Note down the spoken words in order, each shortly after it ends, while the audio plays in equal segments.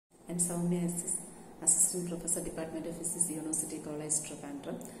and Soumya Assis, Assistant Professor, Department of Physics, University College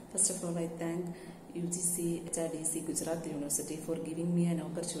Trivandrum. First of all, I thank UGC HRDC Gujarat University for giving me an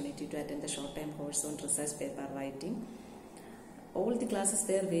opportunity to attend the short-time course on research paper writing. All the classes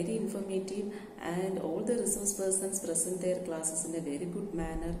they are very informative, and all the resource persons present their classes in a very good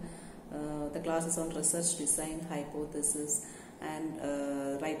manner. The classes on research design, hypothesis,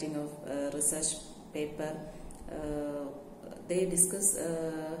 and writing of research paper. They discuss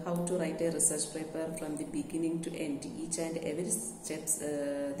how to write a research paper from the beginning to end. Each and every steps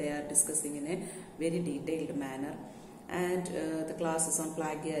they are discussing in a very detailed manner. And the classes on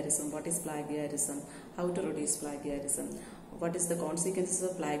plagiarism, what is plagiarism, how to reduce plagiarism, what is the consequences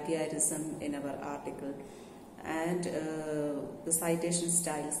of plagiarism in our article, and the citation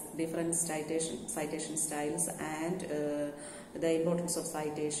styles, different citation styles, and the importance of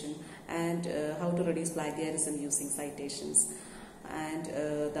citation, and how to reduce plagiarism using citations, and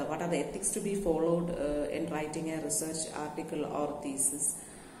what are the ethics to be followed in writing a research article or thesis.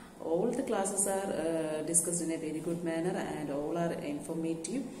 All the classes are discussed in a very good manner, and all are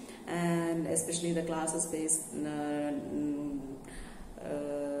informative, and especially the classes based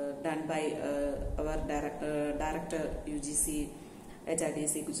done by our director UGC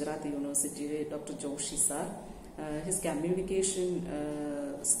HRDC Gujarat University, Dr. Joshi sir. His communication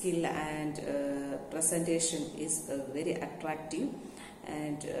skill and presentation is very attractive,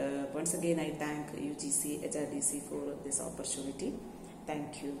 and once again I thank UGC HRDC for this opportunity.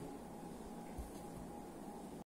 Thank you.